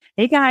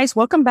Hey guys,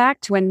 welcome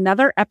back to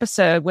another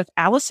episode with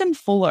Allison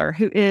Fuller,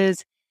 who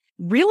is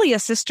really a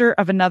sister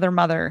of another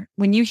mother.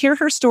 When you hear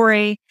her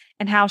story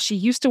and how she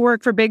used to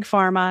work for Big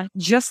Pharma,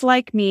 just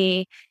like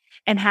me,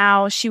 and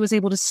how she was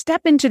able to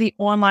step into the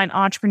online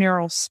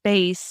entrepreneurial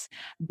space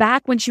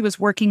back when she was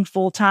working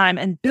full time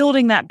and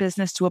building that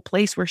business to a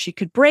place where she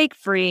could break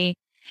free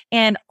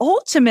and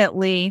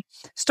ultimately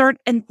start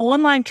an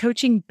online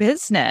coaching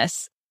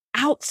business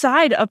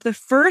outside of the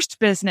first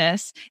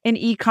business in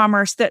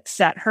e-commerce that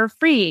set her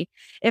free.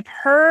 If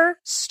her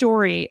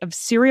story of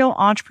serial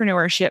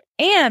entrepreneurship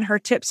and her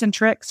tips and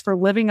tricks for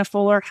living a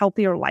fuller,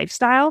 healthier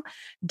lifestyle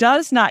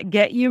does not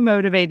get you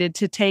motivated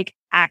to take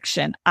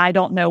action, I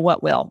don't know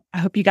what will. I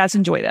hope you guys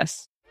enjoy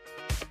this.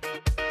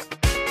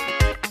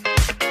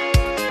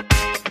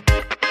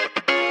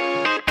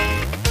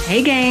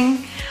 Hey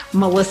gang,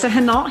 Melissa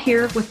Hinault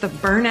here with the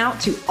Burnout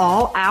to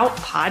All Out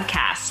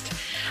podcast.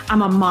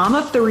 I'm a mom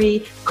of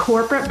three,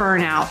 corporate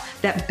burnout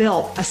that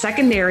built a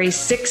secondary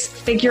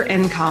six-figure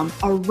income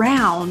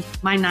around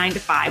my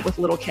 9-to-5 with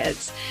little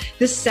kids.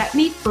 This set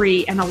me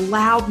free and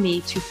allowed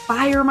me to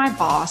fire my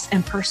boss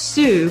and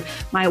pursue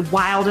my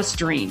wildest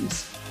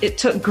dreams. It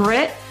took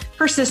grit,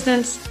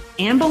 persistence,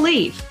 and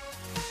belief.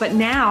 But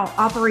now,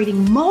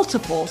 operating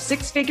multiple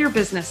six-figure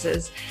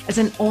businesses as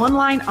an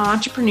online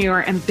entrepreneur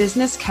and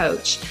business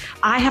coach,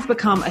 I have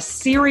become a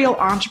serial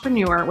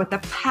entrepreneur with a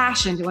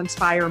passion to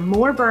inspire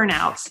more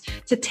burnouts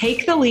to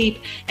take the leap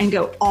and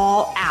go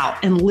all out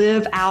and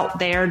live out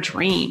their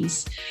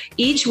dreams.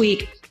 Each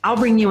week, I'll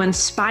bring you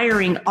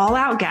inspiring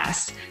all-out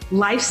guests,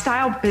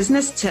 lifestyle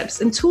business tips,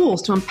 and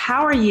tools to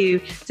empower you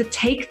to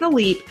take the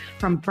leap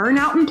from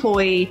burnout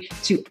employee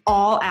to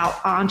all-out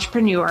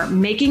entrepreneur,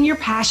 making your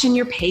passion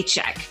your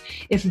paycheck.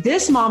 If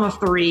this mom of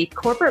three,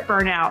 corporate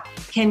burnout,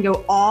 can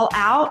go all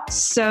out,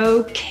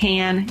 so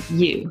can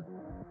you.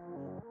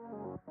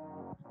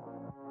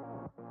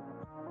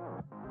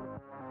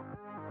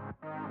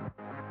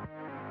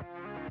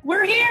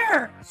 We're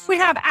here. We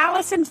have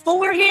Allison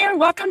Fuller here.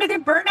 Welcome to the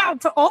Burnout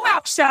to All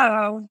Out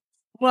show.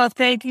 Well,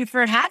 thank you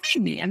for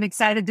having me. I'm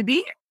excited to be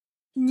here.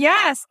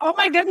 Yes. Oh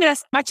my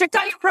goodness. I checked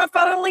out your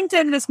profile on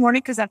LinkedIn this morning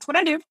because that's what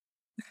I do.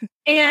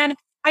 And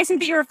I see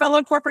that you're a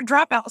fellow corporate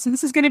dropout. So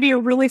this is going to be a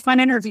really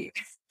fun interview.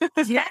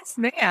 Yes,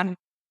 ma'am.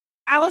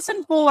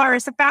 Allison Fuller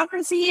is the founder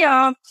and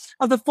CEO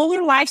of the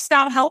Fuller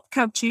Lifestyle Health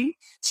Coaching.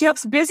 She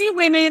helps busy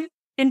women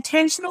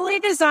intentionally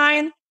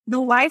design the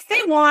life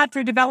they want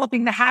through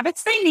developing the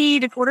habits they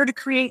need in order to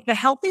create the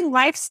healthy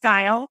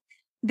lifestyle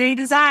they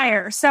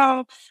desire.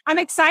 So I'm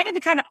excited to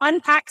kind of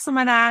unpack some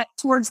of that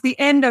towards the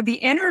end of the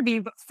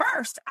interview. But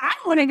first, I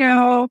want to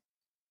go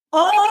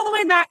all the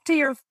way back to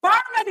your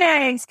pharma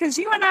days, because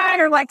you and I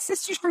are like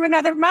sisters from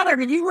another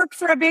mother. You worked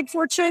for a big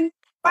Fortune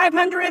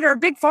 500 or a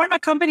big pharma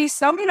company.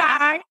 So did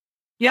I.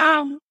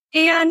 Yeah.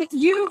 And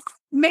you've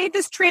made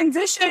this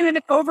transition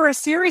over a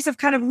series of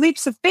kind of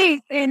leaps of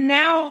faith. And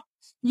now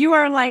you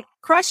are like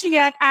crushing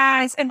it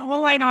as an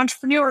online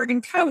entrepreneur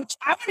and coach.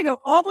 I want to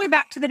go all the way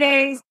back to the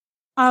days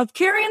of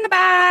carrying the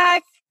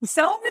bag,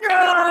 selling the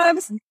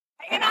drugs,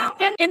 hanging out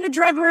in the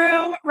drug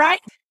room, right?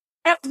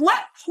 At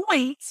what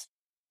point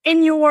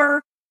in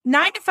your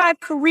 9-to-5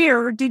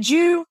 career did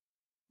you,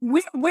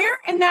 where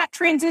in that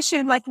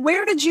transition, like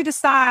where did you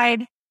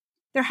decide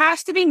there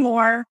has to be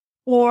more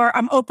or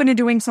I'm open to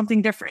doing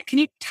something different? Can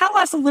you tell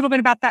us a little bit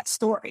about that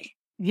story?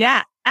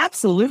 Yeah,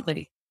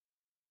 absolutely.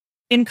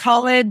 In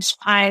college,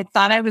 I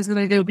thought I was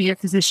going to go be a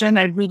physician.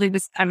 I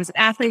was an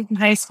athlete in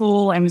high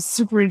school. I was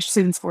super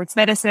interested in sports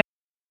medicine.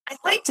 I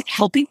liked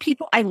helping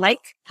people.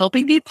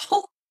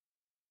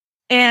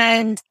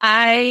 And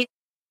I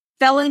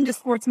fell into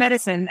sports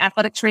medicine,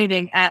 athletic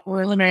training at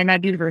Royal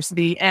Marymount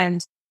University.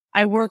 And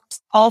I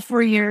worked all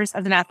 4 years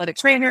as an athletic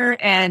trainer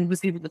and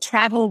was able to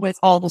travel with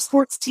all the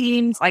sports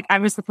teams. Like I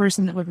was the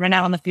person that would run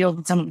out on the field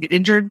when someone would get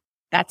injured.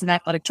 That's an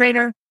athletic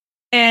trainer.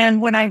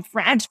 And when I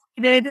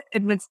graduated,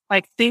 it was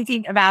like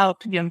thinking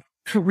about,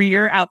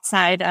 career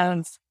outside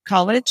of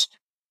college.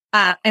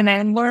 And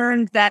I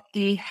learned that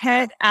the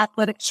head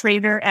athletic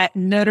trainer at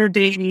Notre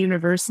Dame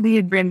University,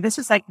 and this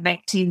was like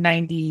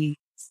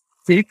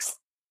 1996,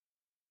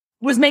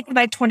 was making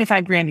like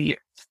 25 grand a year.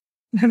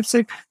 And I was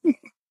like,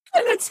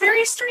 that's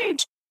very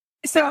strange.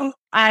 So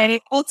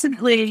I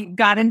ultimately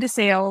got into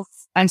sales.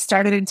 I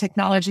started in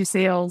technology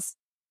sales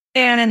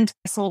and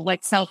I sold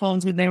like cell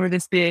phones when they were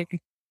this big.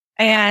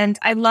 And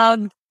I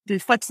loved the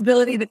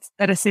flexibility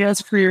that a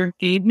sales career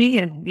gave me,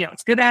 and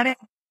it's good at it.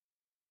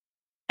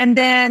 And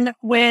then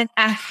when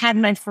I had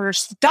my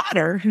first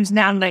daughter, who's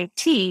now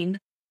 19,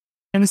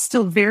 I was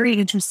still very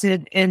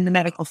interested in the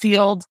medical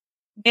field.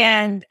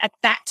 And at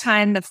that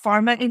time, the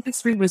pharma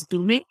industry was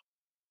booming.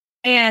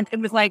 And it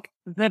was like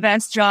the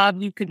best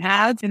job you could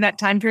have in that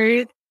time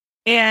period.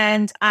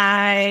 And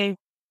I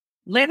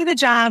landed a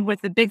job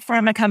with a big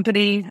pharma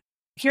company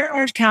here in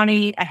Orange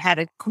County. I had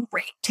a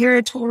great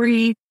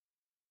territory.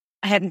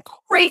 I had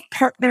great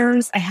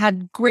partners. I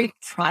had great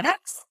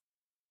products.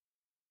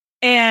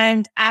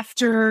 And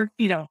after,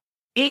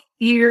 8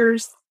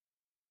 years,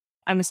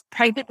 I was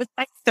pregnant with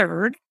my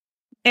third.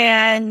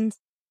 And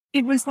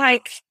it was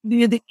like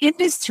the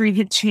industry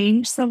had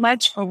changed so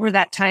much over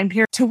that time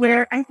period to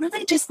where I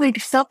really just like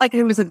felt like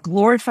I was a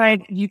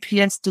glorified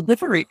UPS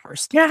delivery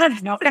person. Yeah,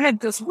 I had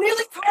this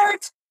wheelie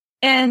cart.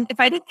 And if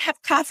I didn't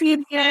have coffee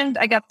in the end,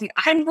 I got the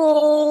eye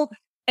roll.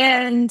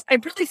 And I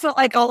really felt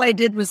like all I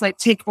did was like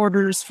take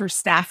orders for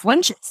staff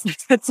lunches.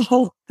 That's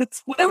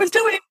what I was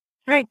doing.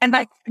 Right. And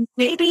like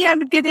maybe I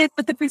would get in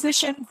with the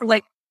position for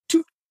like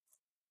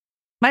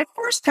my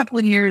first couple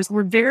of years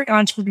were very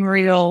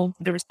entrepreneurial.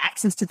 There was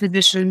access to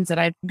physicians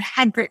and I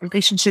had great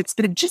relationships,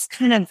 but it just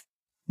kind of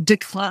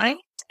declined.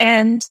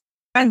 And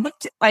I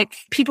looked at like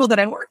people that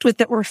I worked with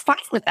that were fine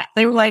with that.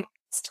 They were like,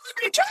 it's a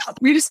delivery job.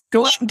 We just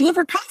go out and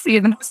deliver coffee.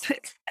 And then I was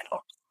like, I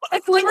don't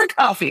want to deliver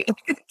coffee.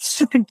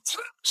 Something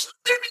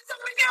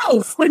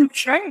else.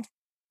 Right.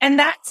 And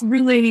that's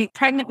really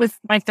pregnant with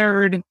my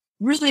third,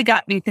 really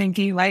got me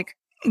thinking I'm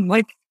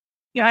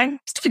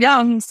still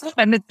young, still in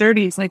my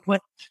mid-30s. Like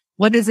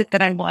what is it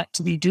that I want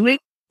to be doing,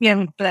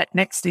 for that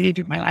next stage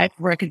of my life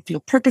where I could feel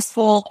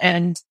purposeful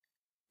and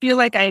feel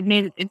like I had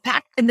made an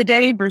impact in the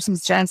day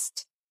versus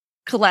just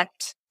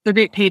collect the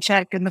great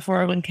paycheck and the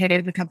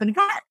 401k the company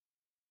got.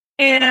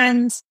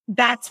 And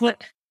that's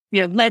what,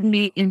 led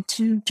me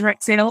into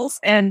direct sales.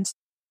 And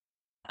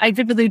I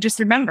vividly just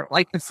remember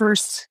like the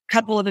first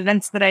couple of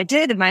events that I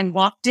did and I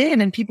walked in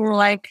and people were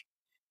like,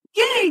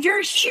 yay,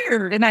 you're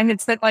here. And I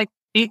had spent like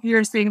 8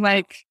 years being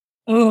like,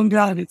 oh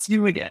God, it's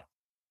you again.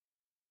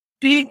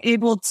 Being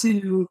able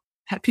to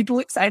have people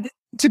excited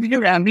to be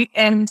around me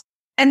and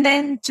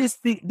then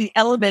just the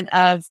element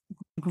of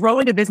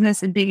growing a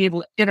business and being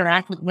able to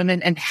interact with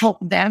women and help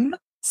them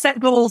set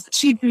goals,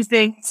 achieve new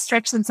things,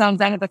 stretch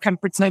themselves out of the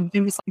comfort zone.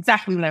 It was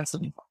exactly what I was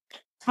looking for.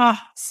 Oh,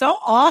 so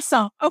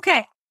awesome.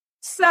 Okay.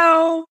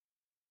 So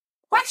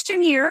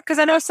question here, because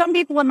I know some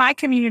people in my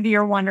community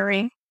are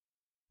wondering,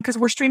 because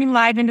we're streaming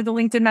live into the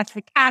LinkedIn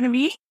Method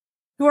Academy,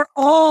 who are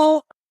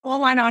all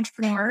online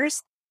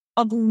entrepreneurs,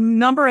 a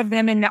number of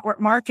them in network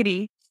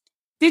marketing.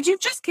 Did you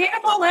just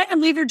gamble in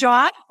and leave your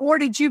job? Or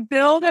did you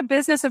build a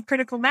business of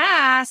critical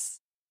mass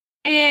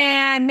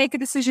and make a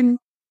decision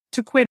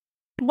to quit?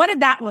 What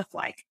did that look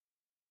like?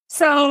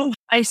 So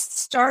I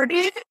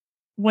started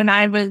when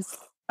I was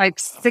like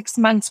 6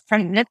 months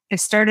pregnant. I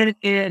started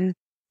in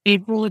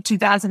April of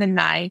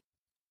 2009.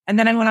 And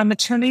then I went on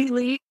maternity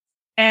leave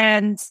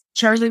and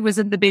Charlie was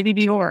in the baby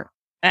Dior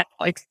at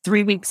like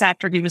 3 weeks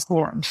after he was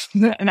born.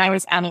 And I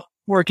was out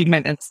working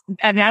minutes.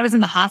 And I was in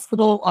the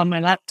hospital on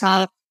my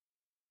laptop.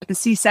 With the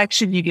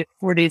C-section, you get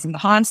 4 days in the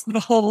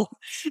hospital.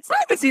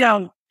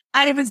 So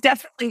I was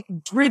definitely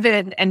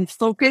driven and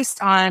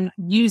focused on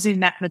using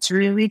that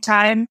maternity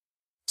time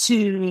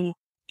to,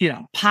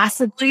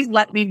 possibly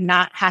let me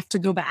not have to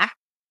go back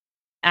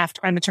after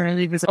my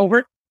maternity leave was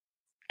over.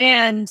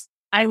 And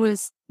I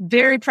was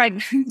very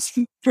pregnant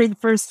for the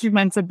first few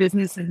months of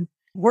business and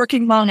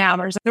working long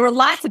hours. There were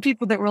lots of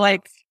people that were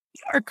like,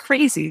 you are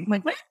crazy. I'm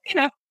like,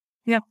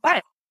 well,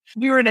 but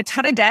we were in a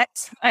ton of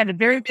debt. I had a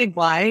very big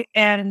why.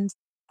 And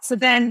so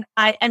then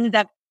I ended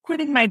up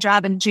quitting my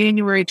job in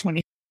January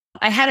 2020.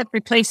 I hadn't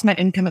replaced my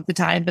income at the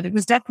time, but it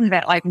was definitely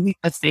that like leap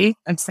of faith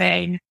of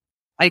saying,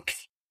 like,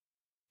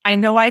 I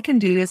know I can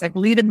do this. I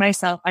believe in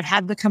myself. I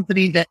have the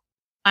company that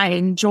I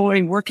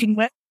enjoy working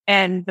with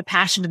and the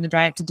passion and the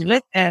drive to do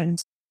it.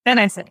 And then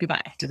I said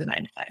goodbye to the 9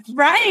 to 5.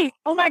 Right.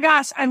 Oh my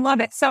gosh. I love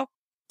it. So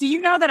do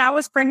you know that I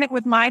was pregnant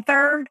with my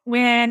third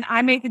when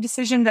I made the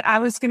decision that I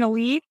was going to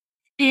leave?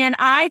 And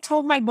I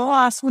told my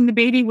boss when the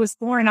baby was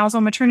born, I was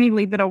on maternity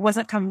leave, that I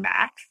wasn't coming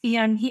back.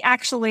 And he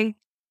actually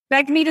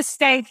begged me to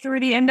stay through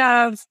the end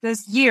of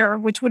this year,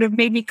 which would have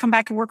made me come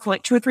back and work for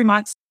like 2 or 3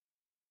 months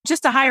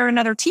just to hire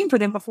another team for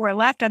them before I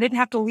left. I didn't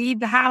have to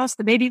leave the house.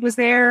 The baby was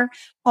there,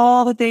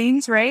 all the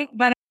things, right?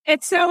 But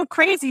it's so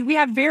crazy. We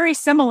have very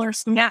similar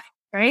stuff,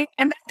 right?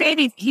 And that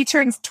baby, he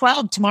turns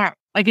 12 tomorrow.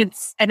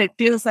 And it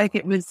feels like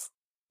it was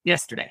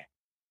yesterday.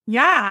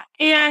 Yeah.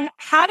 And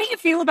how do you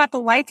feel about the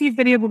life you've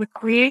been able to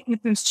create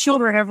with those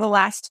children over the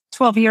last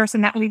 12 years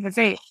in that leap of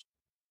faith?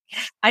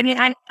 I mean,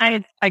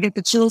 I get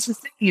the chills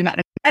just thinking about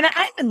it. And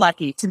I've been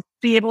lucky to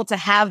be able to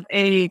have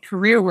a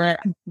career where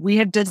we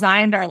have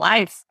designed our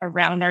life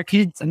around our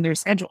kids and their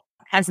schedule.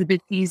 Has it been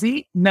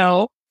easy?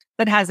 No.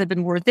 But has it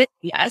been worth it?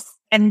 Yes.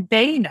 And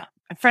they know.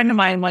 A friend of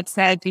mine once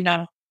said, being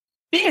a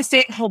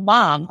stay-at-home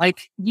mom,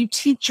 like you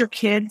teach your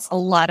kids a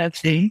lot of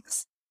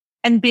things.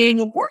 And being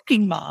a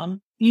working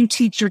mom, you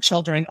teach your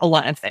children a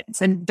lot of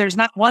things. And there's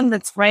not one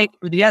that's right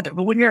or the other.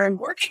 But when you're a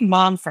working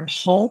mom from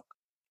home,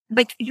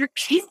 like your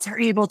kids are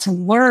able to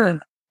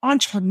learn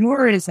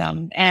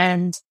entrepreneurism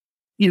and,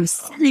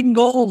 setting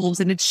goals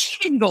and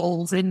achieving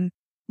goals and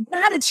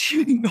not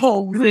achieving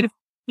goals. And,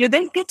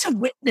 they get to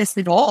witness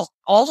it all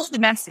of the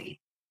messy.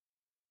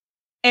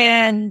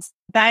 And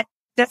that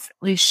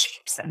definitely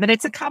shapes them. And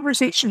it's a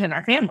conversation in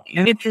our family.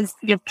 And it is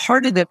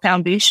part of the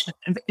foundation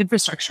and the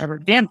infrastructure of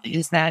our family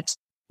is that,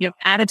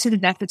 attitude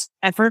and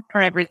effort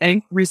are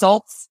everything.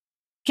 Results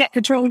can't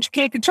control what you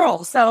can't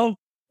control. So,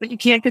 but you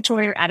can't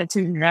control your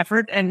attitude and your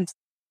effort. And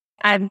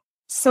I'm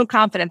so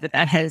confident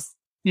that has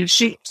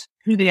shaped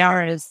who they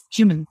are as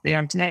humans they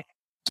are today.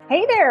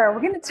 Hey there,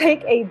 we're going to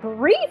take a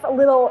brief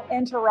little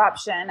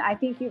interruption. I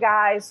think you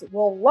guys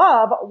will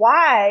love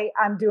why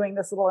I'm doing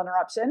this little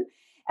interruption.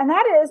 And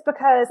that is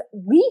because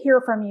we hear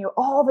from you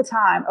all the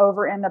time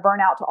over in the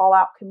Burnout to All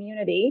Out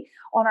community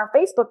on our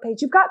Facebook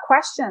page. You've got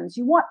questions,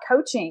 you want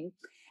coaching.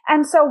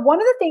 And so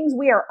one of the things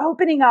we are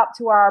opening up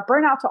to our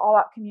Burnout to All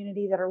Out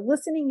community that are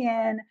listening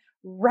in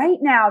right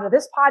now to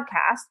this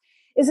podcast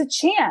is a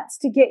chance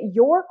to get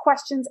your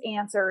questions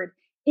answered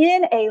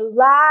in a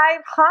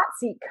live hot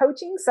seat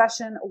coaching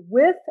session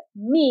with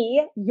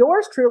me,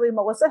 yours truly,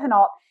 Melissa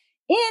Hinault,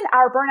 in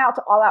our Burnout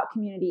to All Out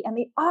community. And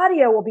the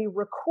audio will be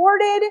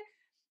recorded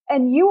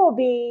and you will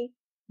be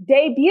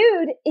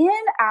debuted in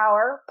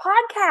our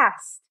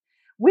podcast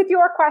with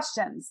your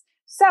questions.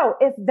 So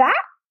if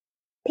that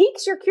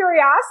piques your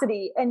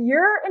curiosity and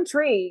you're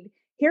intrigued,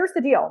 here's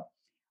the deal.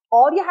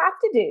 All you have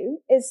to do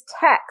is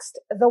text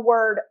the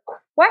word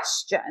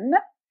question.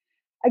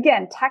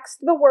 Again, text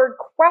the word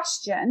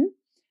question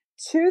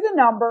to the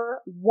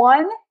number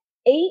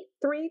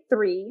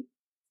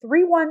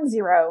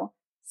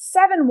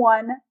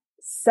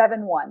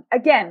 1-833-310-7171.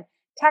 Again,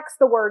 text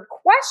the word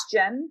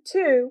question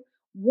to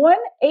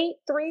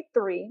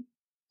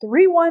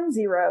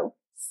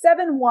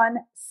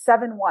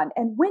 1-833-310-7171.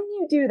 And when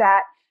you do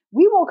that,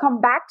 we will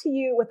come back to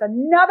you with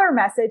another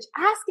message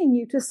asking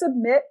you to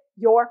submit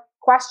your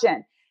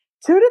question.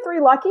 2 to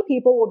 3 lucky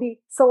people will be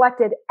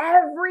selected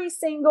every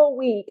single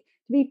week to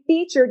be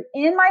featured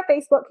in my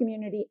Facebook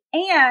community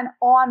and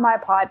on my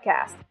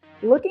podcast.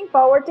 Looking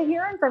forward to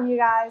hearing from you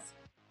guys.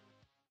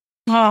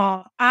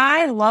 Oh,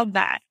 I love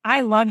that.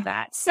 I love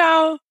that.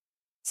 So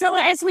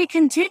as we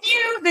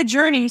continue the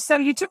journey, so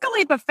you took a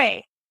leap of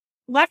faith,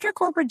 left your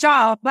corporate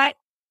job, but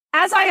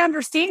as I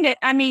understand it,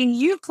 I mean,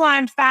 you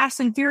climbed fast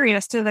and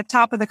furious to the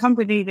top of the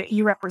company that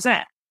you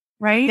represent,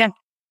 right?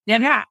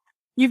 Yeah.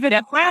 You've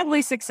been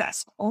wildly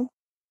successful.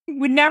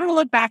 Would never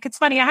look back. It's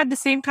funny. I had the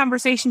same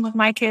conversation with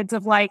my kids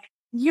of like,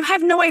 you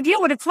have no idea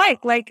what it's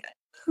like. Like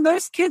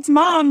those kids'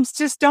 moms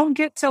just don't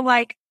get to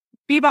like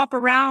bebop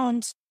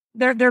around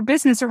their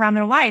business around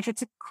their life.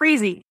 It's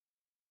crazy.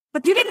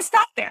 But you didn't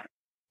stop there,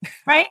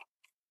 right?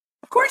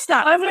 Of course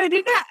not. I'm going to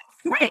do that.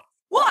 Right.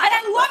 Well, and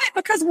I love it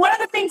because one of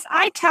the things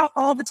I tout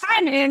all the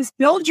time is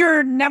build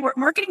your network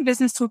marketing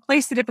business to a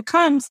place that it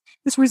becomes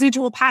this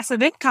residual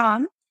passive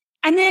income.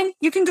 And then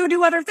you can go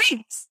do other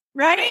things,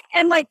 right?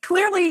 And like,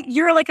 clearly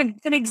you're like an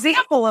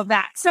example of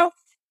that. So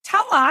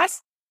tell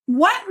us,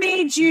 what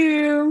made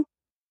you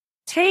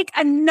take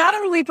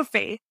another leap of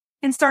faith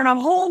and start a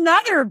whole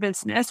nother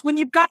business when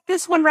you've got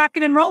this one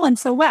rocking and rolling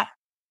so well?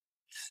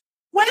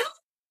 Well,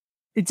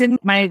 it's in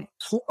my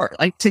core,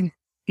 like to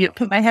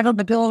put my head on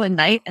the pillow at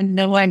night and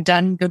know I've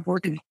done good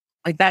work. And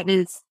like that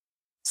is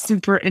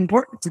super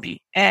important to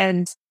me.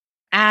 And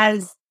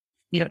as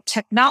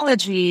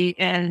technology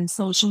and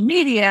social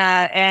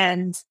media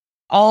and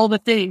all the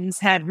things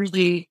had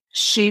really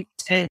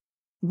shaped and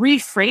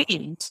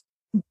reframed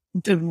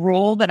the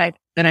role that I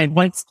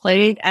once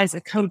played as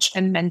a coach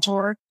and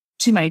mentor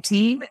to my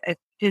team. It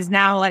is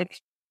now like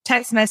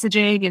text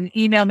messaging and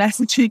email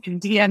messaging and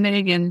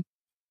DMing and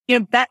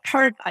that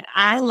part.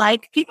 I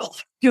like people.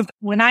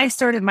 When I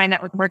started my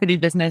network marketing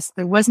business,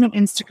 there was no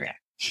Instagram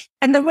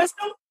and there was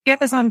no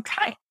Amazon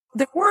Prime.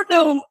 There were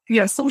no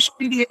social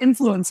media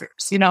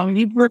influencers.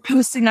 You were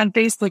posting on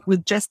Facebook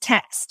with just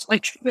text.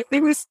 Like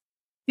there was,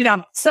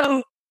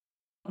 so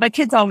my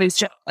kids always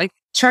joke, like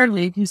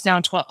Charlie, who's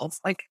now 12,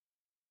 like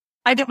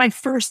I got my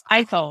first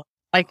iPhone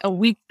like a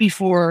week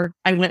before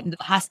I went into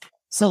the hospital.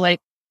 So like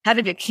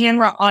having a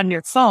camera on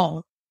your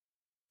phone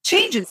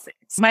changes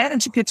things. My other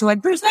two kids are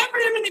like, there's never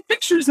any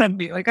pictures of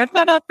me. Like I'm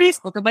not on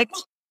Facebook. I'm like,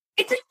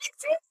 it didn't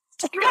exist.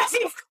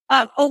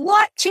 A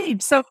lot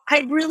changed. So I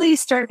really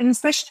started, and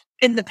especially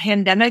in the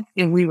pandemic,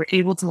 and we were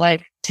able to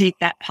like take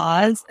that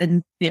pause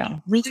and,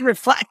 really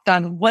reflect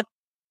on what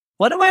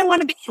do I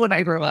want to be when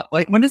I grow up?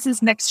 Like, what does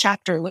this next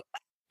chapter look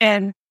like?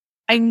 And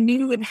I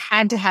knew it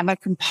had to have a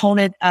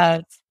component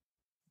of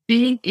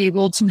being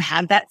able to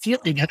have that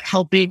feeling of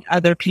helping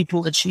other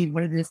people achieve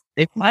what it is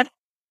they want.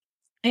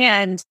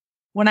 And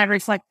when I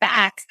reflect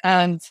back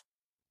on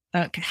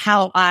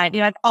how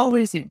I've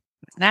always been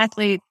an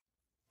athlete,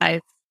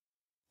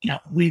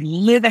 we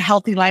live a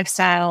healthy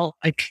lifestyle.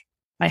 Like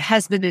my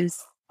husband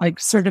is like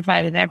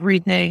certified in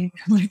everything,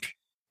 like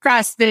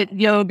CrossFit,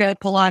 yoga,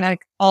 Pilates,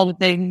 all the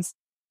things.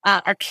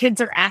 Our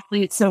kids are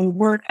athletes, so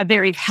we're a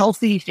very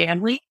healthy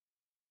family.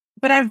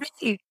 But I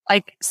really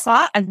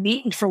saw a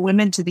need for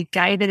women to be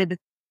guided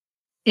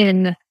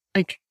in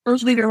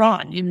earlier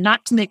on,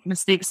 not to make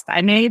mistakes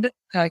I made,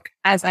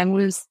 as I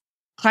was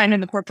climbing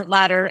the corporate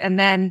ladder. And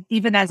then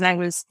even as I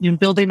was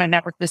building my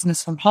network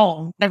business from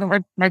home,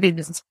 marketing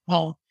business from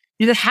home,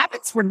 the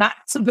habits were not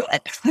so good.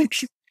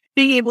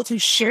 Being able to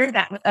share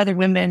that with other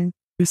women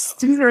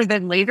sooner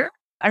than later,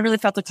 I really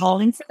felt a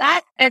calling for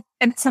that. And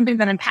it's something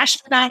that I'm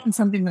passionate about and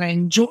something that I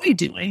enjoy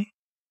doing.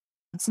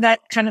 So that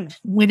kind of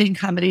winning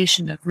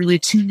combination of really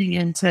tuning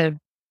into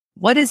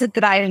what is it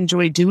that I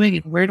enjoy doing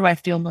and where do I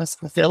feel most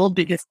fulfilled?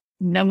 Because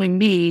knowing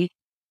me,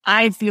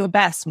 I feel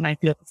best when I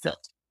feel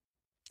fulfilled.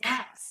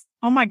 Yes.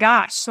 Oh my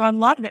gosh. So I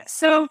love this.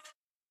 So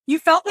you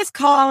felt this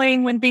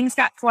calling when things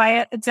got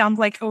quiet, it sounds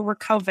like over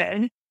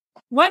COVID.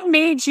 What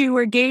made you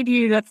or gave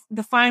you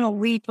the final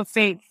leap of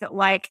faith that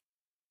like,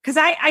 because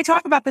I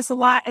talk about this a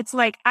lot. It's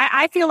like,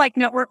 I feel like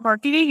network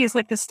marketing is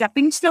like the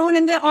stepping stone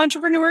into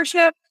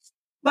entrepreneurship.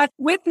 But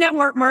with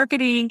network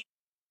marketing,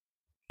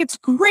 it's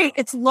great.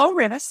 It's low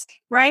risk,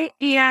 right?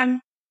 And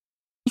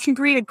you can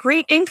create a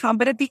great income.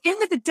 But at the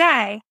end of the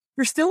day,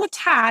 you're still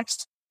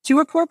attached to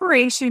a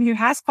corporation who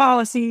has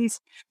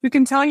policies, who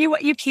can tell you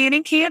what you can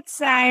and can't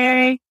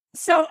say.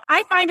 So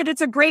I find that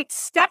it's a great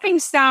stepping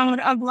stone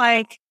of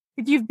like,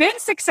 if you've been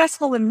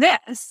successful in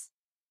this,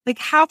 like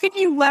how can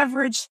you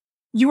leverage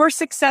your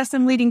success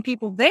in leading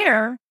people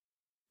there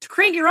to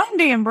create your own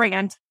damn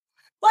brand?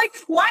 Like,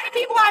 why do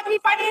people have to be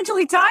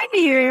financially tied to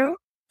you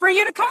for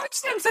you to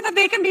coach them so that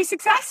they can be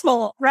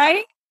successful,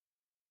 right?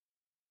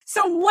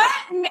 So what,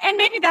 and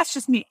maybe that's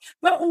just me,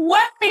 but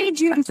what made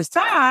you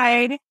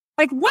decide,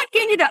 like what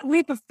gave you that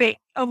leap of faith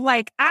of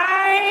like,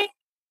 I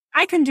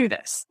can do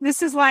this.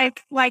 This is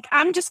like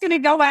I'm just going to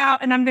go out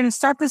and I'm going to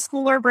start this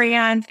schooler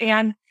brand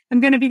and I'm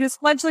going to be this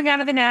fledgling out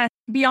of the nest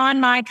beyond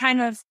my kind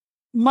of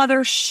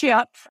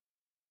mothership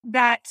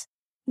that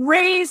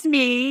raised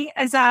me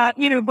as a,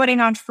 budding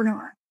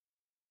entrepreneur.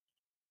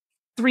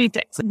 3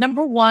 things.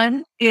 Number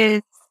 1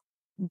 is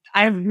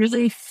I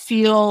really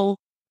feel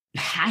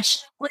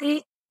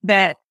passionately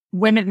that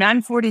women, and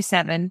I'm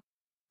 47,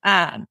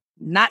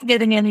 not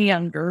getting any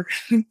younger,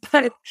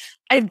 but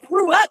I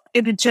grew up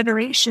in a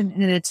generation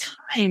in a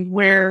time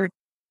where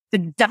the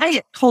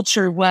diet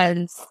culture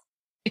was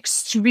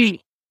extreme.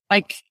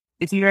 Like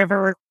if you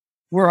ever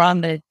were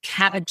on the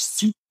cabbage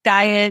soup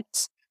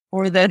diet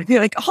or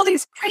like all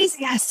these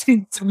crazy ass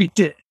things we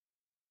did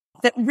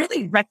that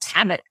really wreaked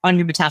havoc on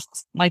your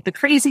metabolism. Like the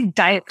crazy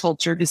diet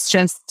culture is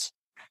just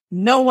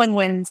no one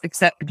wins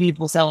except the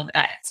people selling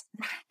diets.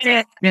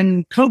 And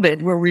in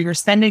COVID, where we were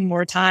spending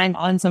more time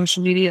on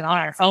social media and on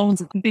our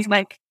phones and being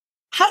like,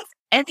 how does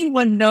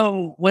anyone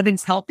know what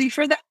is healthy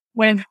for them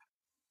when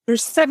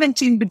there's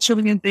 17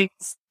 bajillion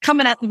things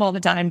coming at them all the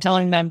time,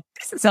 telling them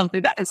this is healthy,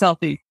 that is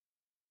healthy.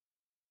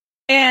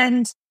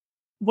 And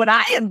what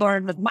I had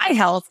learned with my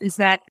health is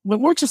that what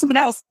works for someone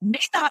else may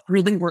not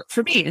really work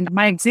for me. And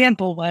my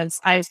example was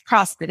I was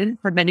CrossFitted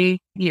for many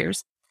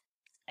years.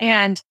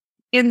 And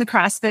in the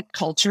CrossFit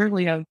culture,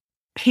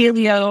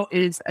 paleo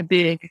is a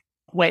big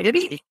way of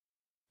eating.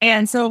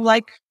 And so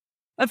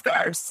of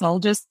course, I'll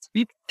just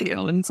eat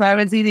paleo. And so I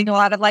was eating a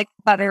lot of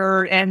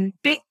butter and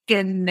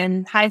bacon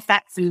and high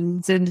fat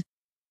foods. And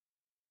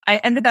I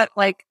ended up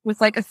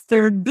with a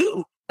third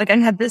boob. I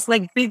had this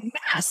big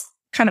mass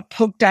kind of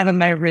poked out of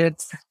my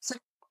ribs. So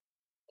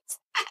what's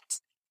that?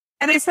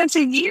 And I spent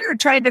a year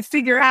trying to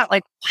figure out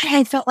why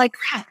I felt like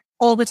crap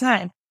all the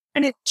time.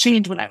 And it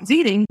changed when I was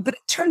eating, but it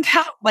turned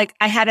out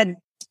I had a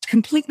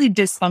completely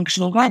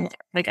dysfunctional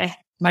gallbladder.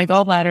 My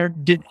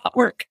gallbladder did not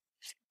work.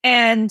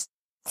 And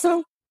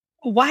so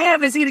why I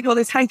was eating all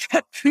these high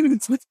fat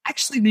foods was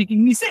actually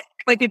making me sick.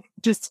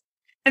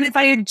 And if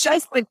I had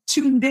just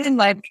tuned in,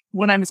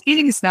 when I was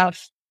eating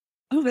stuff,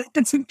 that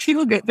doesn't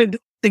feel good, then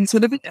things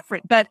would have been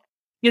different. But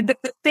the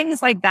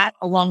things like that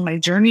along my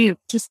journey of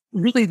just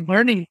really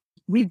learning,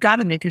 we've got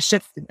to make a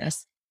shift in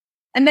this.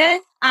 And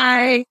then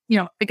I,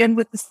 again,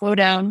 with the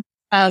slowdown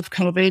of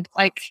COVID,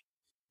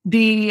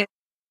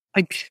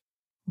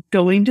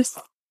 going to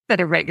sleep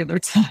at a regular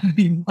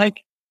time,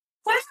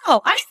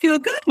 wow, I feel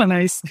good when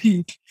I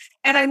sleep.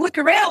 And I look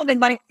around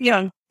and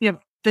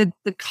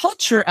the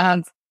culture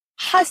of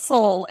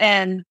hustle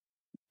and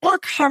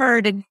work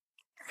hard and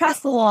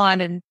hustle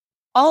on and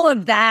all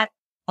of that,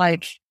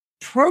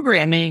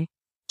 programming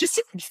just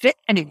didn't fit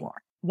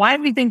anymore. Why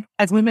do we think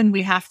as women,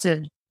 we have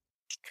to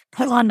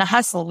put on the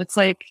hustle? It's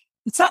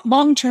it's not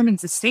long-term and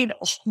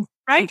sustainable,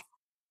 right?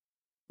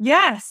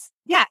 Yes.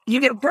 Yeah. You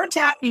get burnt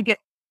out, you get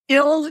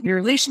ill, your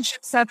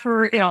relationships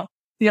suffer,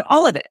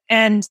 all of it.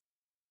 And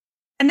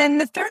then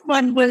the third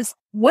one was,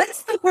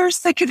 what's the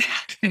worst that could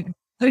happen?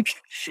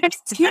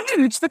 It's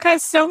huge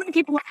because so many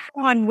people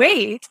are on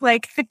weight,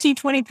 15,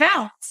 20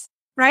 pounds,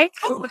 right?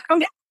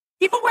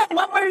 People went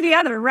one way or the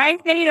other,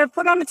 right? They either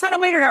put on a ton of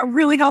weight or got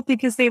really healthy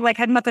because they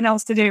had nothing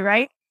else to do,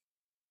 right?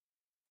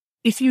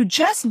 If you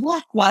just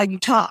walk while you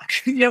talk,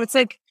 it's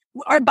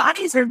our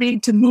bodies are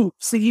made to move.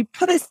 So you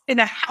put us in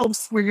a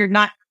house where you're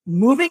not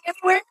moving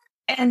anywhere.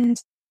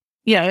 And,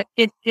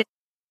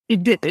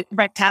 it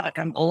wreaked havoc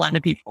on a lot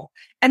of people.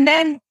 And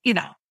then,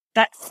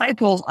 that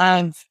cycle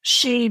of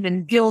shame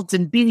and guilt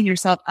and beating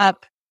yourself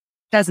up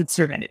doesn't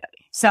serve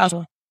anybody. So,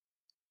 oh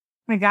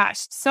my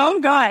gosh, so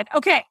good.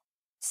 Okay.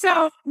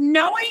 So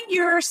knowing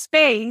your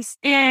space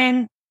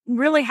in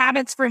really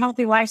habits for a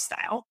healthy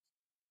lifestyle,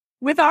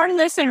 with our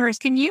listeners,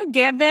 can you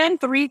give them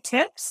 3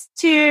 tips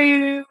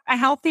to a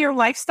healthier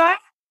lifestyle?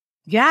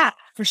 Yeah,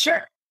 for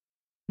sure.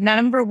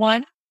 Number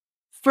 1,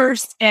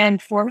 first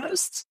and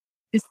foremost,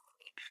 is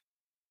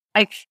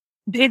sleep.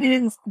 It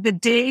is the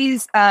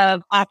days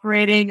of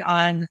operating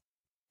on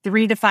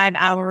 3 to 5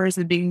 hours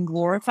and being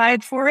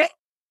glorified for it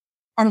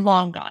are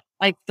long gone.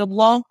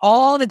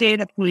 All the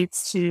data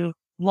points to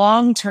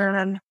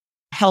long-term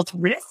health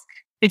risk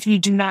if you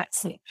do not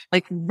sleep.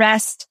 Like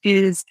rest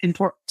is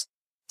important.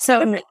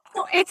 So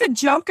it's a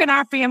joke in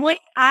our family.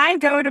 I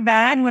go to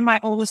bed when my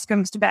oldest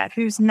goes to bed,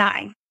 who's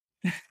 9,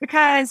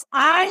 because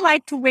I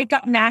like to wake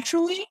up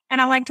naturally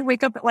and I like to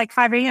wake up at like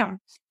 5 a.m.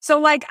 So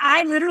like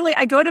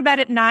I go to bed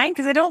at 9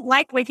 because I don't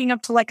like waking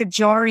up to like a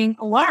jarring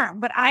alarm.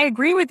 But I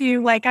agree with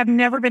you. Like I've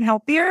never been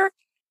healthier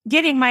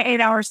getting my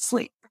 8 hours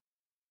sleep.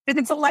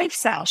 It's a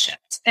lifestyle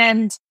shift.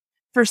 And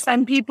for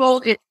some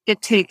people,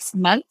 it takes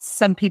months.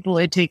 Some people,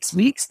 it takes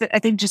weeks. But I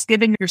think just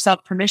giving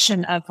yourself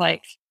permission of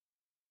like,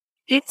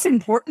 it's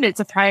important. It's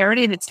a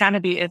priority and it's got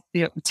to be at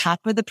the top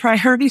of the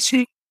priority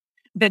sheet.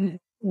 Then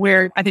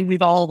where I think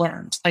we've all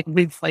learned, like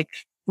we've like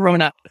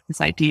grown up with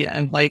this idea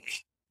of like,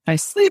 if I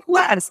sleep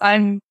less,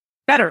 I'm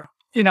better,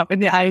 in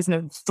the eyes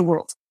of the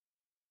world.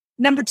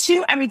 Number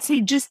 2, I would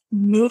say just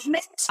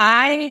movement.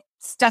 I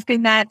stuck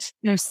in that,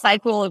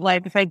 cycle of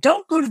like, if I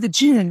don't go to the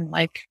gym,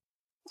 like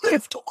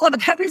lift a lot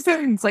of heavy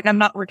things, like I'm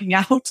not working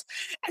out.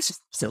 It's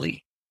just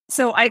silly.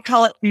 So I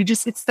call it,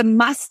 it's the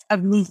must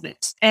of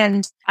movement.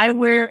 And I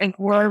wear an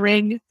Oura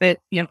ring that,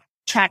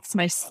 tracks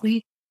my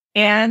sleep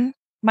and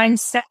my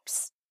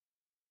steps.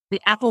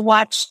 The Apple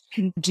Watch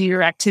can do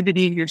your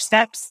activity, your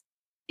steps.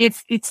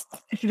 If it's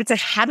a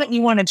habit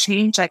you want to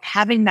change, like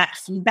having that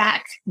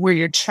feedback where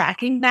you're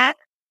tracking that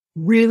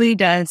really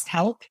does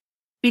help.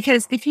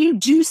 Because if you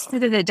do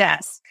sit at a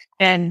desk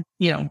and,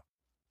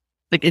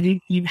 like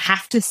if you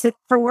have to sit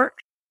for work,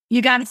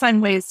 you got to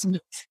find ways to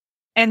move.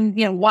 And,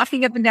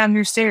 walking up and down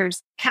your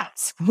stairs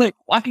counts. Like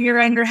walking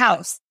around your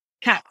house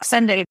counts.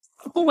 Sunday,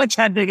 so much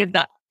had to get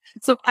done.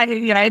 So I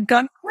had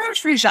done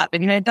grocery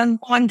shopping, I had done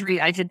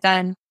laundry, I had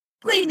done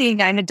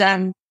cleaning, I had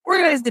done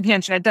organized the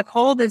pantry, I had done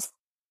all this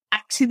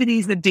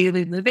activities of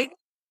daily living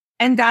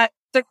and got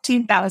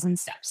 13,000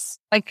 steps.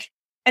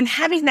 And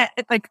having that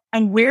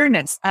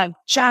awareness of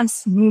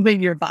just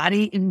moving your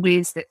body in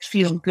ways that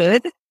feel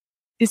good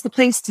is the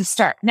place to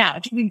start. Now,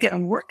 if you can get a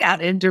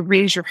workout in to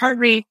raise your heart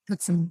rate,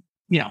 put some,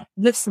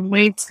 lift some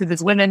weights, because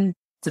as women,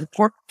 it's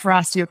important for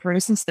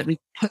osteoporosis that we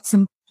put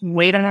some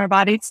weight on our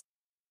bodies.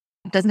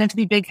 It doesn't have to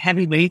be big,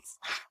 heavy weights,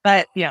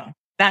 but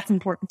that's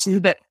important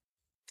too. But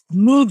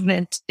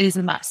movement is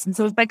a must. And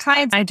so with my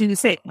clients, I do the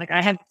same. Like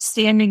I have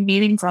standing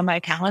meetings on my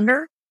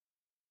calendar,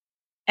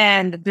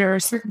 and there are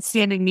certain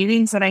standing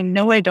meetings that I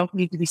know I don't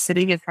need to be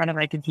sitting in front of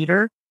my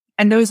computer.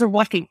 And those are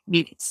walking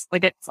meetings.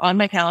 Like it's on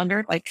my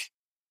calendar. Like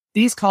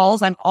these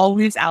calls, I'm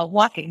always out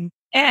walking.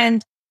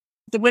 And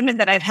the women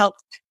that I've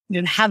helped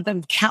have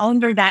them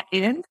calendar that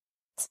in,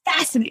 it's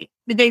fascinating.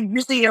 They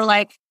really are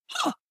like,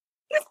 oh,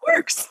 it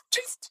works.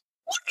 Just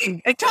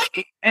walking and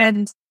talking.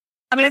 And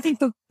I think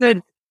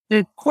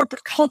the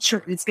corporate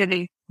culture is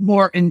getting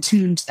more in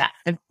tune to that.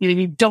 And,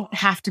 you don't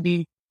have to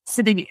be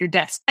sitting at your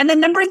desk. And then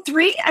number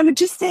 3, I would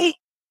just say,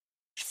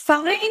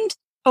 find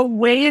a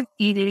way of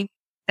eating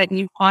that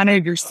you honor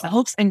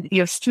yourself and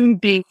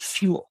food being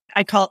fuel.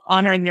 I call it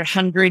honoring your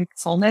hunger and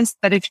fullness.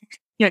 But if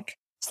you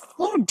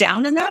slow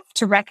down enough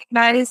to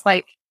recognize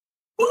like,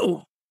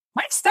 ooh,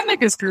 my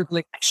stomach is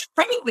gurgling, I should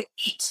probably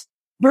eat,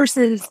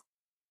 versus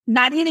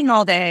not eating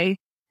all day.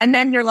 And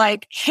then you're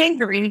like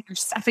hangry, you're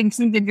stuffing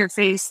food in your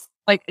face,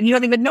 like, and you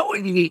don't even know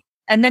what you eat.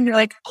 And then you're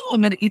like, oh,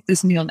 I'm going to eat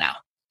this meal now.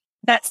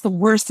 That's the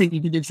worst thing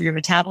you can do for your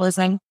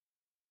metabolism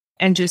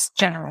and just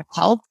general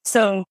health.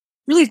 So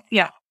really,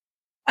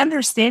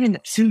 understanding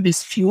that food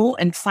is fuel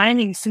and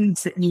finding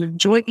foods that you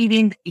enjoy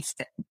eating,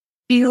 that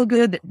feel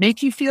good, that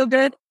make you feel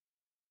good,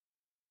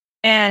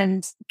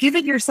 and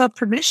giving yourself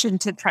permission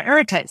to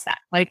prioritize that.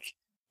 Like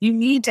you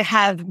need to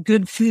have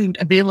good food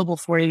available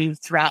for you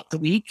throughout the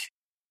week.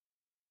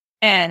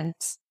 And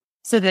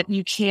so that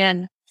you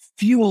can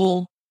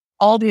fuel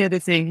all the other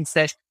things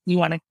that you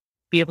want to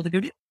be able to go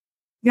do.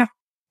 Yeah.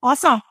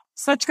 Awesome.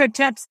 Such good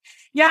tips.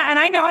 Yeah. And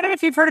I don't know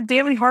if you've heard of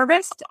Daily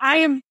Harvest. I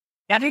am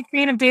a big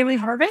fan of Daily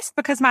Harvest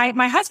because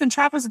my husband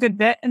travels a good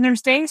bit, and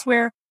there's days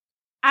where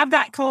I've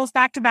got calls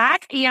back to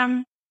back,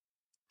 and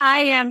I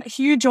am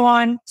huge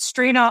on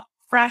straight up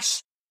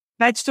fresh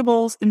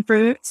vegetables and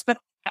fruits, but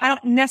I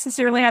don't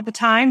necessarily have the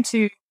time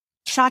to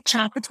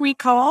chop between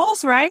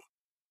calls, right?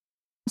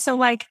 So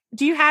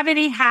do you have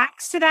any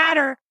hacks to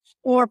that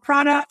or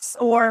products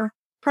or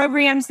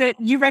programs that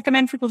you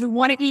recommend for people who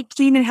want to eat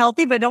clean and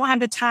healthy, but don't have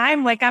the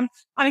time? I'm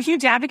a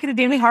huge advocate of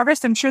Daily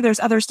Harvest. I'm sure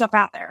there's other stuff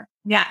out there.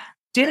 Yeah.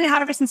 Daily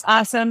Harvest is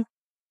awesome.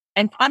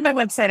 And on my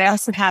website, I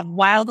also have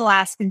wild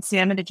Alaskan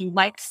salmon. If you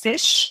like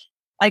fish,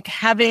 like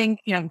having,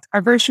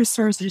 our grocery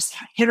stores are just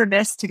hit or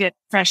miss to get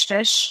fresh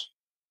fish.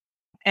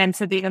 And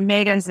so the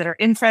omegas that are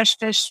in fresh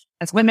fish,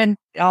 as women,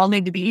 they all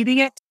need to be eating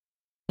it.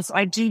 So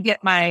I do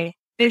get my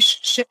fish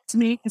shipped to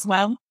me as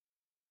well.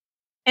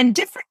 And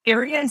different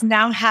areas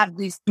now have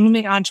these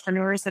booming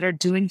entrepreneurs that are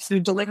doing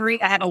food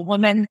delivery. I have a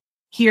woman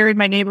here in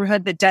my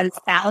neighborhood that does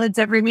salads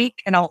every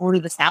week, and I'll order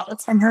the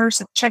salads from her.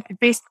 So check the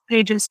Facebook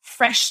pages.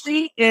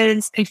 Freshly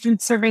is a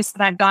food service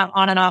that I've gone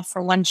on and off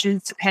for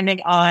lunches,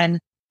 depending on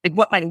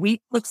what my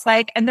week looks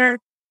like. And they're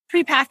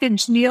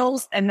prepackaged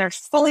meals and they're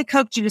fully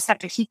cooked. You just have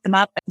to heat them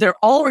up. They're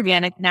all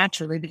organic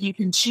naturally, but you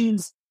can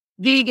choose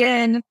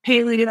vegan,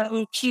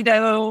 paleo,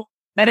 keto,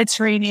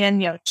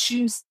 Mediterranean,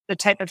 choose the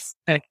type of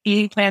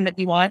eating plan that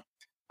you want.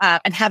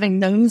 And having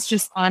those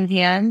just on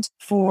hand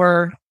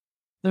for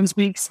those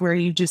weeks where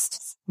you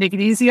just make it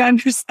easy on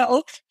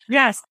yourself.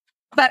 Yes.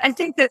 But I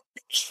think that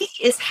the key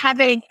is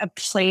having a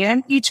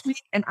plan each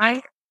week. And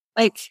I'm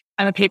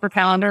a paper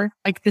calendar.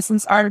 This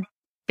is our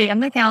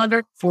family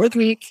calendar for the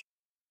week.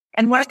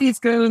 And one of these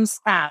goes,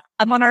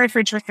 I'm on our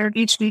refrigerator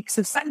each week.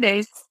 So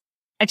Sundays,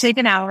 I take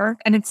an hour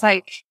and it's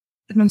the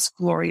most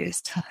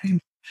glorious time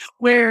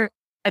where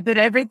I put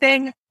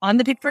everything on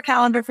the paper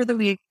calendar for the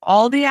week,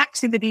 all the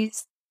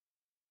activities,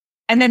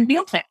 and then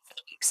meal plan for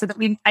the week so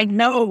that I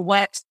know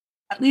what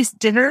at least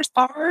dinners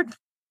are.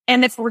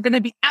 And if we're going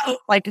to be out,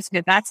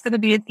 that's going to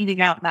be an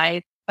eating out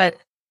night. But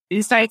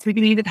these nights we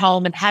can eat at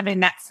home and having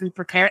that food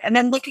prepared and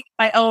then looking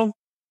at my own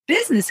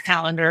business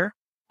calendar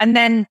and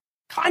then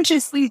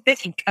consciously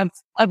think of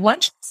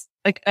lunches,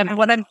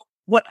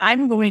 what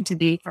I'm going to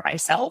do for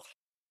myself.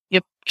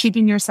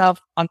 Keeping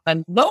yourself on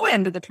the low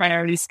end of the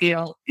priority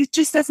scale, it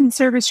just doesn't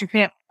service your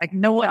family.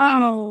 No one.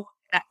 Oh,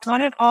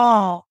 not at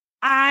all.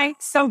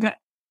 So good.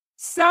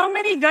 So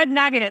many good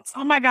nuggets.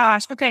 Oh my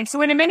gosh. Okay.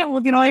 So in a minute,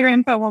 we'll get all your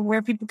info on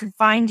where people can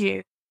find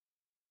you.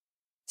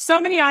 So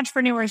many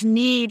entrepreneurs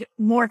need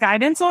more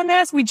guidance on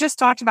this. We just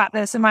talked about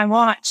this in my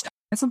launch.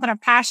 Something I'm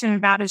passionate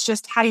about is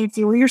just how do you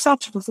fuel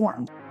yourself to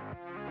perform?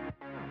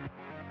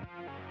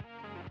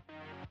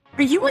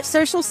 Are you a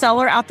social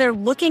seller out there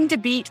looking to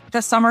beat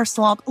the summer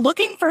slump,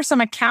 looking for some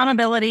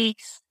accountability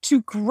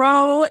to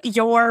grow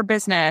your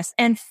business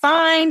and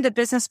find the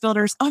business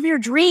builders of your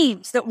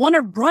dreams that want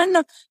to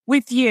run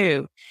with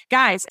you?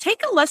 Guys,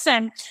 take a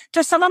listen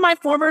to some of my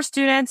former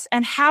students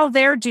and how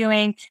they're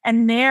doing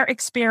and their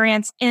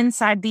experience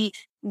inside the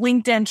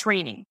LinkedIn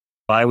training.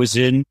 I was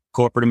in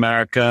corporate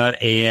America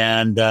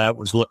and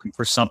was looking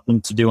for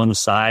something to do on the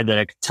side that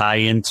I could tie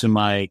into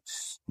my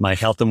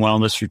health and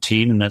wellness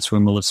routine. And that's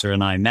where Melissa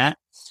and I met.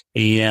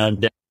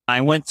 And I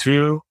went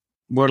through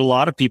what a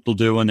lot of people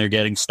do when they're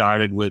getting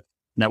started with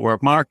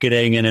network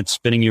marketing, and it's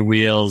spinning your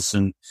wheels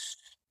and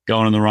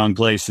going in the wrong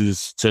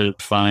places to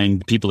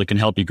find people that can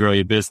help you grow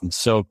your business.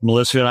 So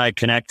Melissa and I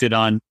connected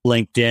on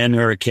LinkedIn,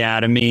 her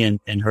academy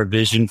and her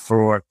vision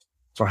for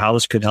how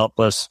this could help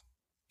us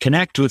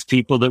connect with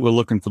people that were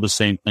looking for the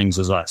same things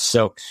as us.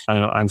 So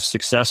I'm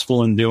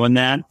successful in doing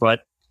that,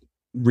 but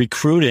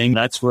recruiting,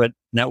 that's what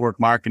network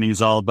marketing is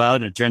all about.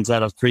 And it turns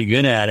out I was pretty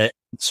good at it.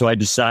 So I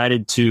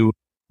decided to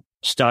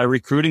start a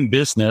recruiting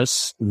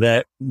business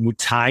that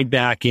tied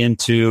back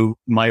into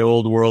my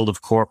old world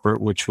of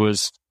corporate, which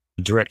was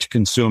direct to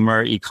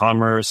consumer,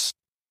 e-commerce,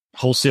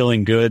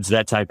 wholesaling goods,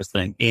 that type of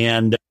thing.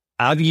 And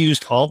I've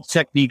used all the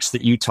techniques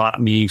that you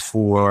taught me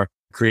for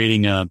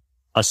creating a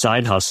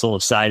side hustle,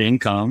 a side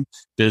income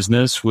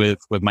business with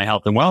my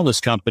health and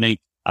wellness company.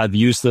 I've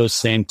used those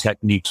same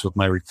techniques with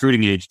my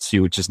recruiting agency,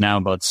 which is now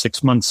about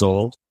 6 months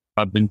old.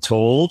 I've been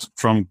told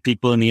from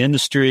people in the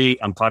industry,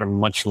 I'm part of a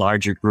much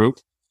larger group,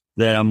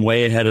 that I'm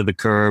way ahead of the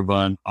curve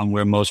on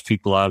where most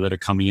people are that are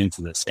coming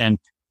into this. And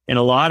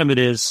a lot of it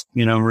is,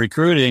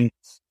 recruiting,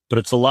 but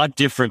it's a lot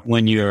different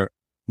when you're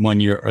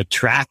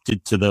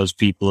attracted to those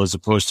people as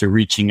opposed to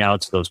reaching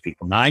out to those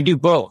people. Now I do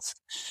both,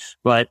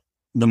 but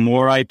the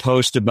more I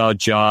post about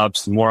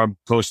jobs, the more I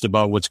post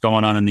about what's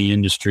going on in the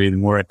industry, the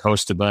more I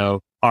post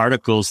about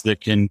articles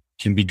that can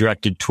be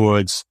directed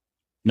towards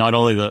not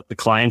only the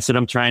clients that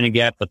I'm trying to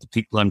get, but the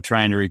people I'm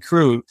trying to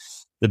recruit,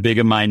 the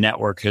bigger my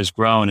network has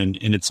grown. And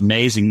it's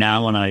amazing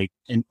now and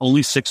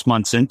only 6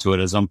 months into it,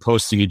 as I'm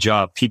posting a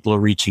job, people are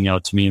reaching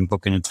out to me and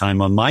booking a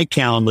time on my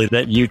calendar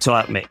that you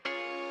taught me.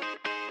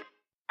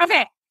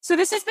 Okay. So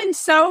this has been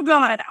so good.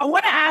 I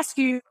want to ask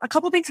you a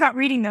couple things about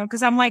reading though,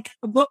 because I'm like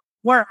a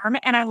bookworm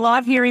and I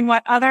love hearing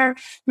what other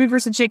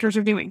movers and shakers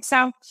are doing.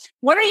 So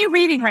what are you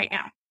reading right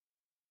now?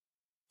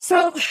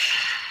 So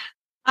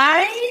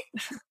I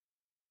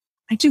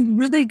do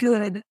really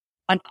good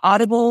on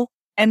Audible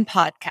and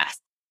podcasts.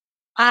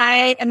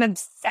 I am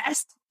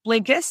obsessed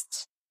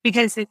Blinkist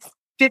because it's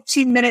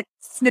 15-minute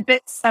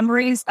snippet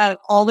summaries of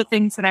all the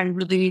things that I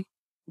really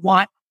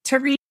want to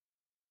read.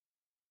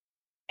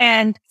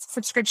 And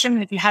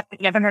subscription, if you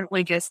haven't heard of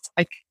Blinkist,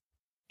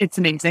 it's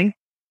amazing.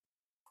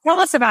 Tell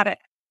us about it.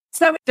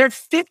 So they're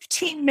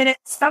 15-minute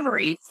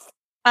summaries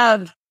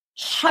of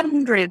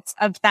hundreds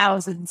of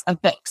thousands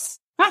of books.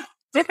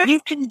 You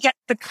can get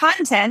the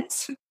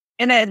content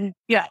in a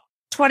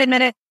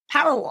 20-minute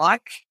power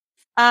walk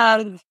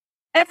of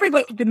every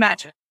book you can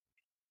imagine.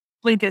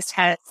 Blinkist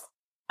has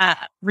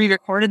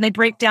re-recorded, and they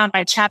break down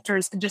by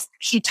chapters and just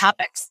key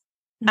topics.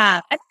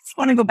 I just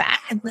want to go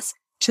back and listen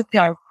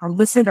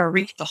to or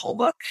read the whole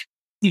book.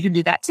 You can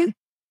do that too.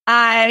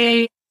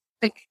 I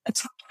think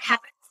Atomic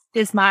Habits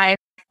is my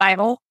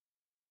Bible.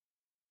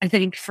 I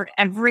think for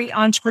every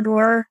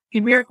entrepreneur,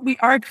 we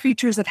are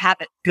creatures of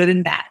habit, good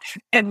and bad.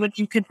 And when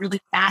you can really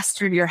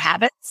master your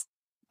habits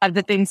of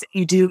the things that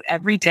you do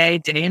every day,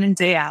 day in and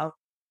day out,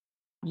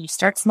 you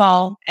start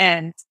small,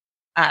 and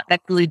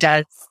that really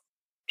does,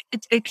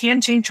 it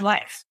can change your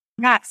life.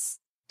 Yes,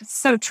 it's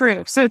so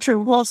true. So true.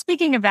 Well,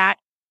 speaking of that,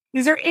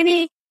 is there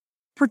any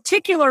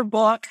particular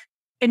book,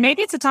 and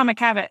maybe it's Atomic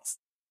Habits,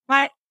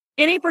 but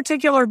any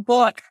particular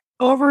book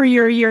over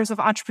your years of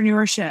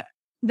entrepreneurship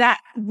that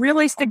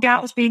really stick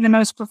out as being the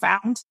most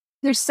profound?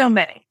 There's so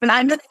many, but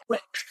I'm going to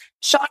quit.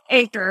 Sean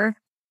Aker,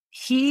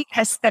 he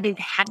has studied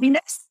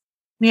happiness.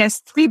 He has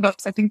 3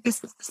 books. I think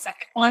this is the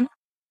second one.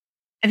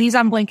 And he's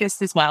on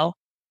Blinkist as well.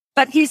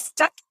 But he's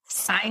studied the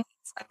science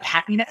of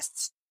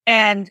happiness.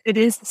 And it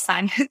is the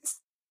science.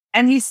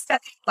 And he's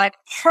studied like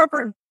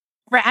Harvard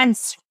grad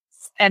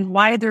students and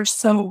why they're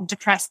so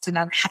depressed and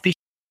unhappy.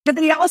 But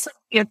then he also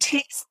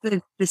takes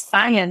the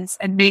science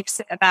and makes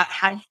it about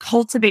how you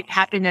cultivate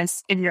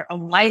happiness in your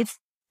own life,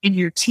 in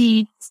your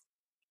teens,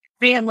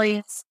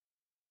 families,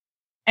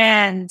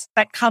 and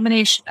that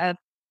combination of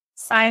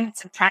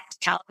science and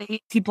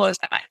practicality, he blows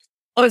my mind.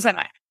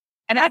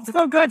 And that's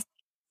so good.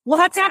 We'll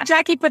have to have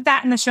Jackie put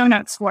that in the show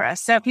notes for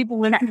us so people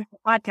will listen to the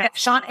podcast.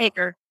 Sean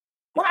Aker.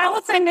 Well,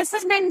 Allison, this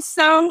has been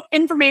so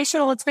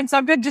informational. It's been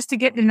so good just to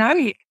get to know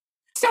you.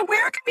 So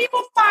where can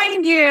people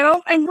find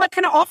you and what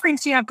kind of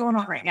offerings do you have going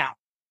on right now?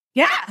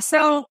 Yeah,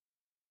 so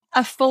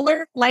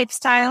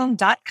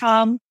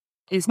afullerlifestyle.com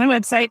is my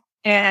website,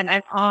 and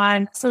I'm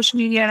on social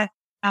media,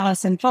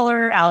 Allison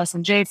Fuller,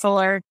 Allison J.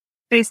 Fuller,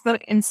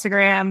 Facebook,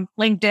 Instagram,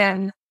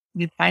 LinkedIn.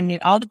 You can find me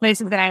at all the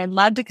places that I'd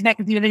love to connect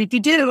with you. And if you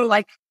do,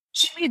 like,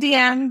 shoot me a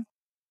DM.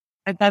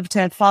 I'd love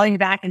to follow you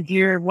back and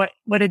hear what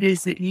it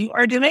is that you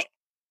are doing.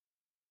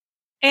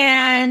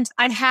 And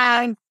I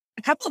have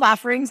a couple of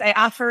offerings. I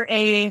offer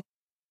a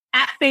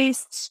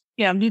app-based,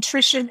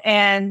 nutrition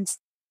and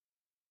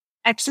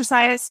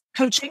exercise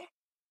coaching.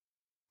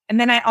 And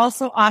then I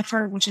also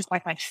offer, which is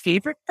like my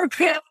favorite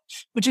program,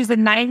 which is a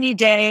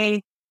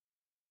 90-day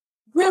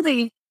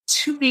really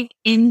tuning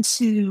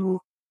into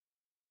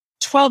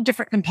 12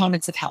 different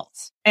components of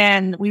health.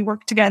 And we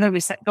work together, we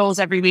set goals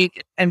every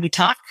week, and we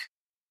talk.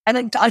 And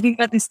then talking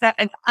about this stuff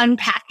and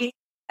unpacking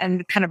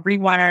and kind of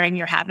rewiring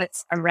your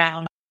habits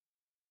around.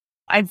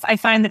 I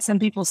find that some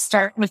people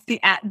start with the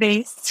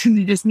app-based and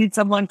you just need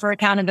someone for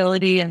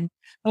accountability.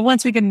 But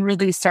once we can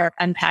really start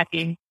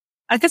unpacking,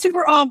 I guess we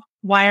were all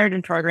wired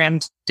and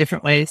programmed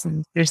different ways,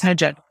 and there's no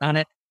judgment on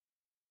it.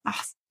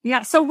 Awesome.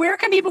 Yeah. So where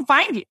can people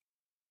find you?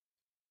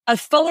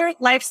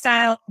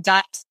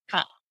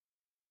 afullerlifestyle.com.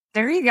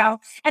 There you go.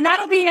 And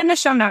that'll be in the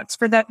show notes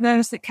for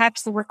those that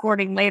catch the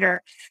recording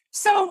later.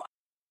 So,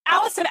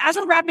 Allison, as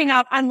we're wrapping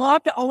up, I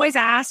love to always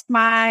ask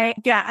my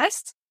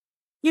guests,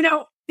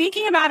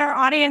 thinking about our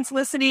audience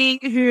listening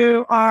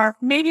who are,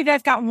 maybe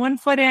they've got one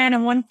foot in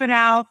and one foot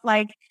out,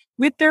 like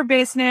with their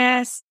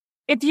business.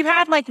 If you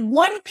had like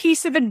one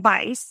piece of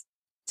advice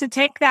to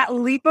take that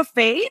leap of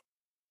faith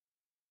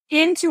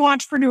into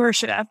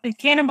entrepreneurship and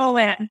cannonball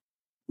in,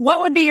 what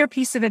would be your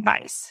piece of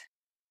advice?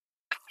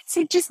 I would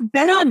say just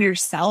bet on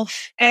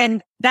yourself.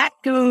 And that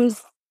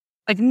goes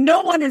like,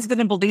 no one is going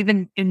to believe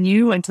in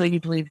you until you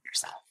believe in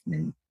yourself.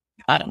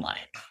 Bottom line.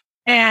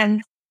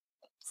 And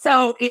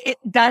so it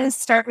does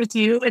start with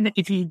you. And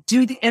if you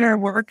do the inner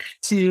work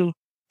to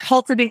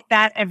cultivate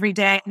that every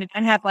day, and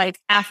I have like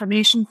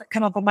affirmations that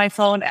come up on my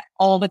phone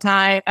all the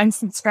time. I'm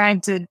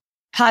subscribed to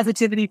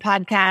positivity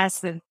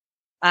podcasts, and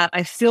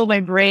I fill my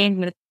brain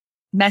with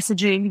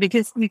messaging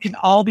because we can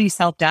all be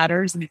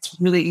self-doubters and it's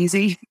really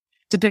easy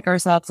to pick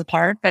ourselves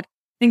apart. But I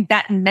think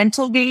that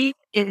mental game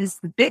is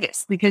the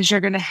biggest because you're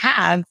going to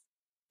have,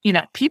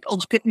 people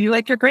look at you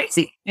like you're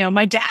crazy.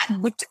 My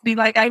dad looked at me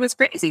like I was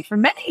crazy for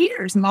many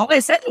years. And all I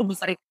said was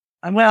like,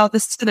 well,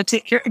 this is going to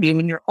take care of you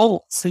when you're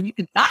old. So you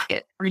can knock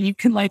it or you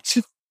can like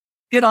just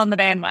get on the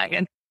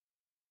bandwagon.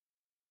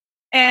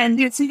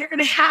 And so you're going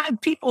to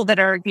have people that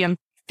are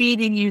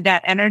feeding you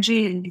that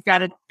energy, and you've got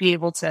to be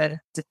able to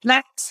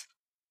deflect,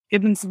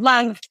 give them some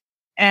love,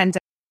 and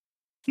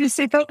you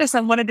stay focused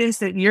on what it is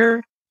that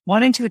you're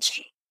wanting to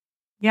achieve.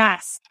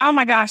 Yes. Oh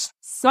my gosh.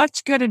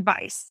 Such good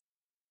advice.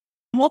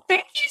 Well,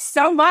 thank you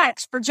so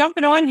much for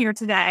jumping on here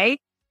today.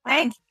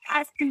 Thank you.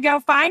 You can go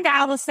find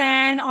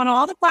Allison on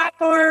all the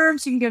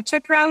platforms. You can go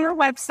check her out on her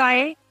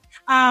website.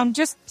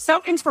 Just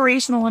so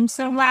inspirational. I'm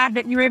so glad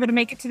that you were able to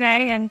make it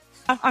today. And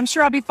I'm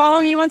sure I'll be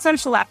following you on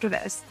social after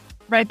this.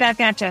 Right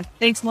back at you.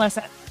 Thanks,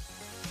 Melissa.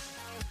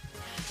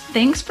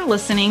 Thanks for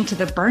listening to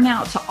the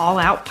Burnout to All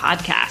Out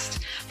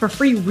podcast. For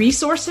free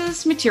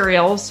resources,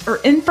 materials, or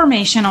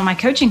information on my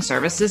coaching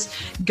services,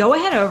 go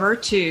ahead over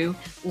to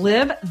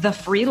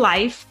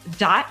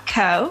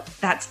livethefreelife.co.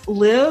 That's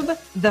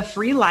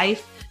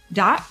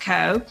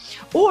livethefreelife.co.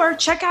 Or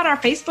check out our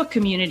Facebook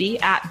community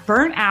at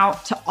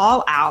Burnout to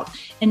All Out,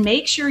 and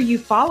make sure you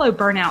follow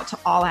Burnout to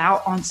All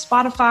Out on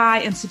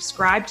Spotify and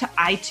subscribe to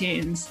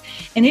iTunes.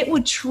 And it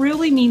would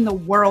truly mean the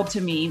world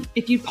to me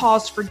if you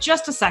paused for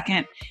just a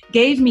second,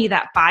 gave me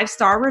that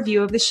 5-star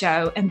review of the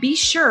show, and be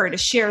sure to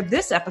share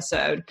this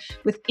episode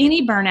with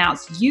any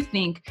burnouts you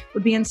think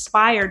would be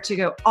inspired to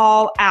go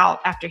all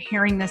out after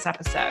hearing this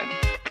episode.